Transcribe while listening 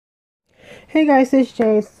Hey guys, it's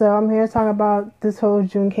Jay. So I'm here to talk about this whole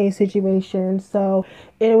June K situation. So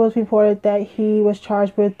it was reported that he was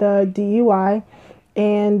charged with the DUI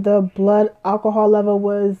and the blood alcohol level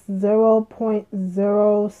was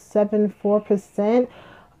 0.074%.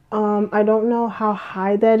 I don't know how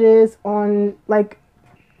high that is on like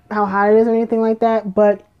how high it is or anything like that,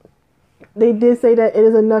 but they did say that it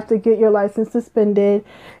is enough to get your license suspended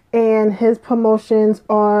and his promotions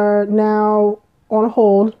are now on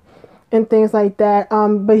hold and things like that.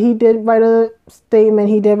 But he did write a statement.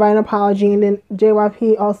 He did write an apology, and then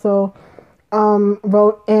JYP also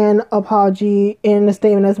wrote an apology in the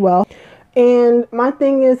statement as well. And my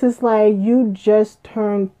thing is, it's like you just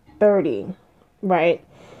turned 30, right?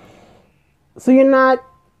 So you're not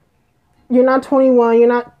 21, you're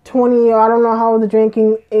not 20, or I don't know how the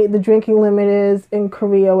drinking limit is in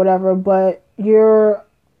Korea, or whatever. But you're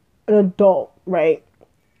an adult, right?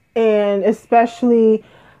 And especially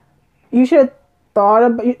you should have thought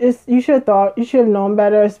about you should have known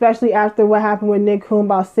better, especially after what happened with Nick Coon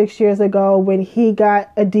about 6 years ago when he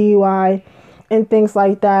got a DUI and things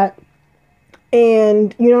like that.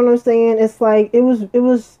 And you know what I'm saying? It's like it's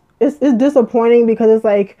disappointing because it's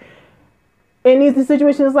like in these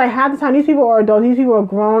situations, like half the time these people are adults, these people are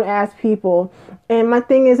grown ass people. And my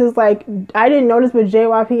thing is like I didn't notice, but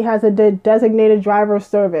JYP has a designated driver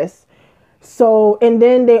service. So and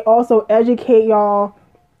then they also educate y'all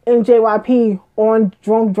in JYP on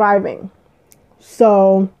drunk driving.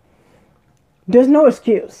 So there's no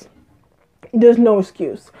excuse. There's no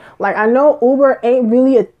excuse. Like I know Uber ain't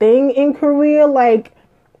really a thing in Korea. Like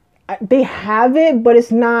they have it, but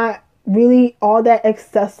it's not really all that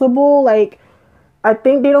accessible. Like I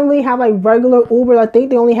think they don't really have like regular Uber. I think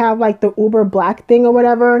they only have like the Uber Black thing or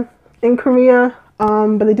whatever in Korea.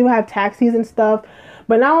 But they do have taxis and stuff.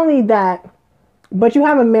 But not only that, but you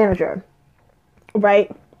have a manager, right?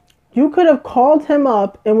 You could have called him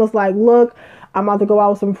up and was like, look, I'm about to go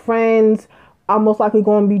out with some friends. I'm most likely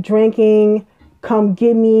going to be drinking. Come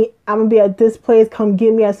get me. I'm going to be at this place. Come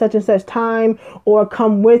get me at such and such time. Or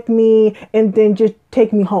come with me and then just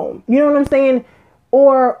take me home. You know what I'm saying?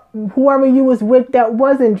 Or whoever you was with that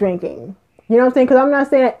wasn't drinking. You know what I'm saying? Because I'm not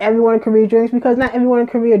saying that everyone in Korea drinks, because not everyone in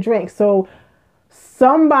Korea drinks. So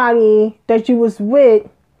somebody that you was with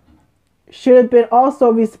should have been also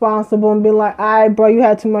responsible and been like, all right, bro, you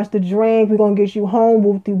had too much to drink. We're going to get you home.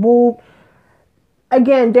 Whoop de whoop.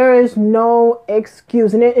 Again, there is no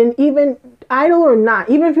excuse. And even idle or not,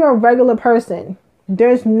 even if you're a regular person,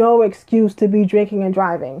 there's no excuse to be drinking and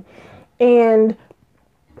driving. And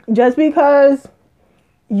just because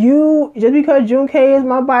June K is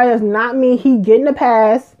my body does not mean he getting a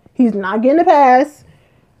pass. He's not getting a pass.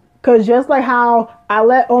 Because just like how I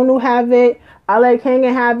let Onu have it, I let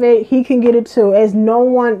Kangen have it, he can get it too. As no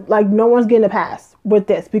one's getting a pass with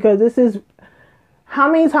this. Because this is, how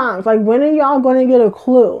many times? Like, when are y'all going to get a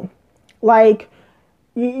clue? Like,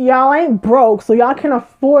 y'all ain't broke, so y'all can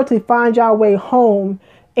afford to find y'all way home.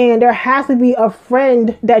 And there has to be a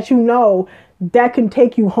friend that you know that can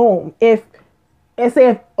take you home. If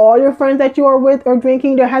all your friends that you are with are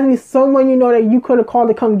drinking, there has to be someone you know that you could have called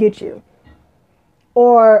to come get you.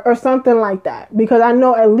 Or something like that. Because I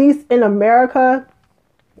know at least in America,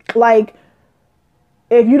 like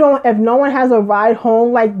if no one has a ride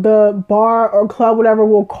home, like the bar or club, whatever,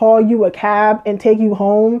 will call you a cab and take you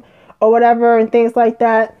home or whatever and things like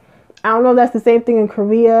that. I don't know if that's the same thing in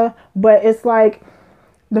Korea, but it's like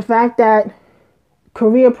the fact that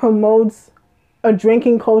Korea promotes a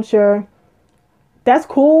drinking culture, that's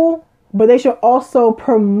cool, but they should also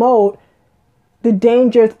promote the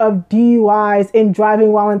dangers of DUIs and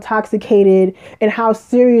driving while intoxicated and how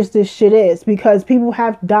serious this shit is, because people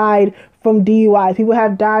have died from DUIs, people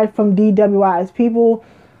have died from DWIs, people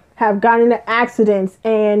have gotten into accidents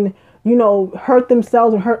and, hurt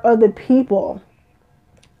themselves and hurt other people.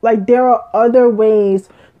 Like, there are other ways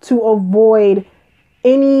to avoid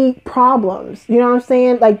any problems. You know what I'm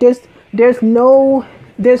saying? Like, there's no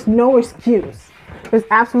excuse. There's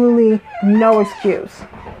absolutely no excuse.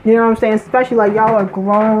 You know what I'm saying? Especially like y'all are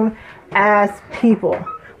grown ass people.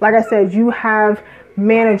 Like I said, you have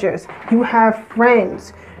managers, you have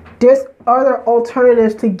friends. There's other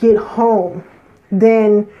alternatives to get home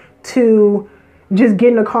than to just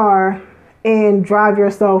get in a car and drive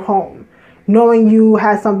yourself home, knowing you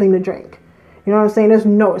had something to drink. You know what I'm saying? There's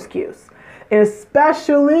no excuse. And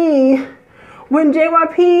especially when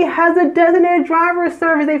JYP has a designated driver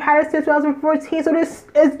service. They've had it since 2014. So this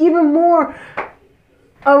is even more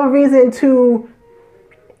of a reason to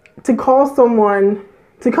call someone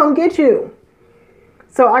to come get you.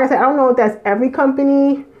 So like I said, I don't know if that's every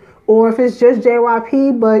company or if it's just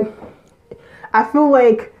JYP, but I feel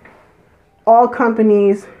like all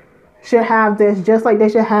companies should have this, just like they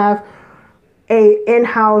should have a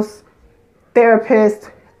in-house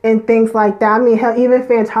therapist and things like that. I mean, hell, even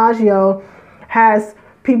Fantasio has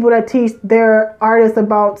people that teach their artists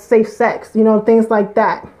about safe sex, you know, things like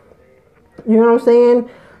that. You know what I'm saying?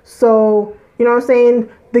 So, you know what I'm saying?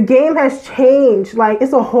 The game has changed. Like,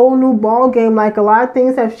 it's a whole new ball game. Like, a lot of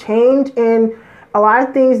things have changed, and a lot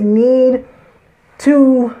of things need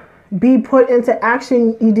to be put into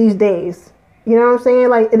action these days. You know what I'm saying?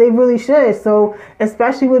 Like, they really should. So,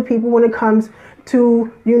 especially with people when it comes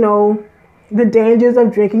to, you know, the dangers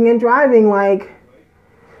of drinking and driving. Like,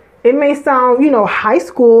 it may sound, you know, high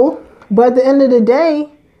school, but at the end of the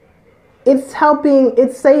day, it's helping,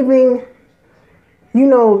 it's saving, you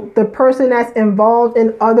know, the person that's involved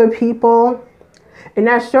in other people. And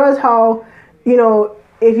that shows how, you know,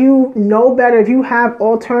 if you know better, if you have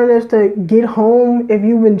alternatives to get home, if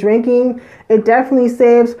you've been drinking, it definitely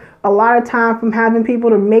saves a lot of time from having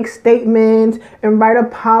people to make statements and write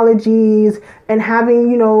apologies and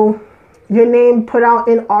having, you know, your name put out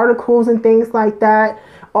in articles and things like that.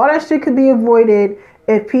 All that shit could be avoided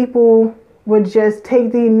if people would just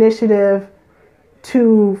take the initiative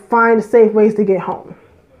to find safe ways to get home.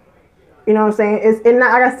 You know what I'm saying? It's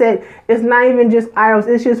not, like I said, it's not even just idols.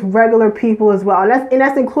 It's just regular people as well, and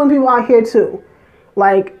that's including people out here too.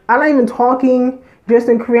 Like, I'm not even talking just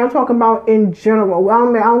in Korea. I'm talking about in general. I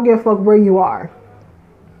don't give a fuck where you are.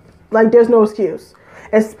 Like, there's no excuse,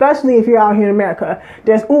 especially if you're out here in America.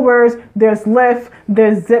 There's Ubers, there's Lyft,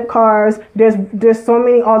 there's Zip cars. There's so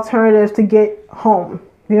many alternatives to get home.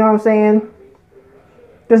 You know what I'm saying?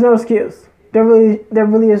 There's no excuse. There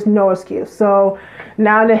really is no excuse. So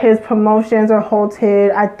now that his promotions are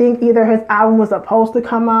halted, I think either his album was supposed to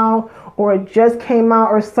come out or it just came out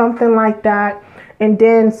or something like that. And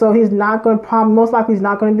then so he's not going to, most likely he's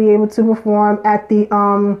not going to be able to perform at the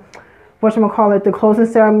the closing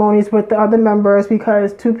ceremonies with the other members,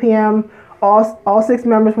 because 2 p.m. all 6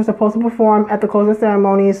 members were supposed to perform at the closing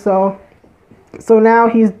ceremonies. So now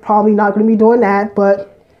he's probably not going to be doing that, but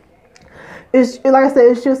it's like I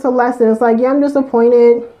said, it's just a lesson. It's like, yeah, I'm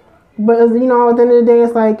disappointed, but you know, at the end of the day,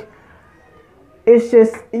 it's like, it's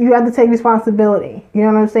just, you have to take responsibility. You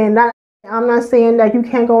know what I'm saying? I'm not saying that you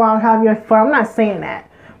can't go out and have your fun. I'm not saying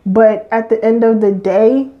that, but at the end of the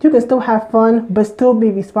day, you can still have fun, but still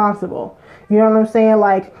be responsible. You know what I'm saying?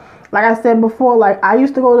 Like I said before, like, I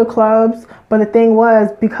used to go to clubs, but the thing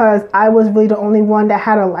was, because I was really the only one that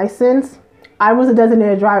had a license, I was a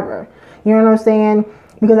designated driver. You know what I'm saying?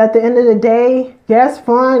 Because at the end of the day, yeah, it's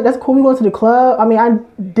fun. That's cool. We go to the club. I mean, I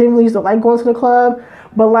didn't really used to like going to the club.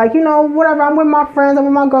 But, like, you know, whatever. I'm with my friends. I'm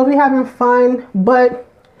with my girls. We having fun. But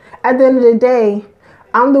at the end of the day,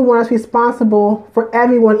 I'm the one that's responsible for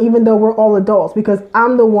everyone, even though we're all adults. Because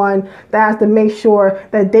I'm the one that has to make sure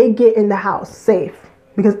that they get in the house safe.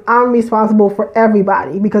 Because I'm responsible for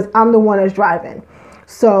everybody. Because I'm the one that's driving.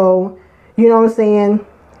 So, you know what I'm saying?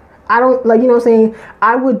 I don't, like, you know what I'm saying?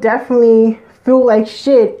 I would definitely feel like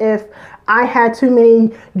shit if I had too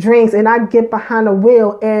many drinks and I get behind the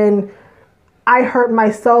wheel and I hurt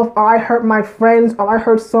myself or I hurt my friends or I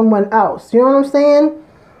hurt someone else. You know what I'm saying?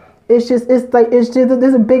 It's just there's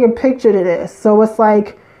a bigger picture to this. So it's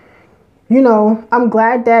like, you know, I'm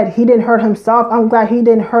glad that he didn't hurt himself. I'm glad he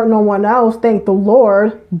didn't hurt no one else. Thank the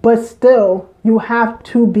Lord. But still, you have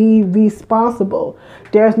to be responsible.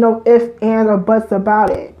 There's no ifs, ands, or buts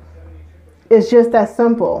about it. It's just that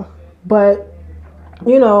simple. But,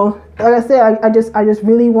 you know, like I said, I just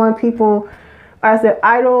really want people, like I said,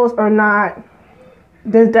 idols or not,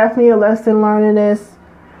 there's definitely a lesson learned in this.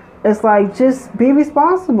 It's like, just be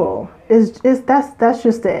responsible. That's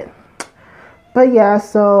just it. But yeah,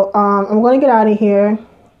 so I'm going to get out of here.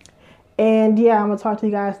 And yeah, I'm going to talk to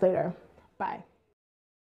you guys later. Bye.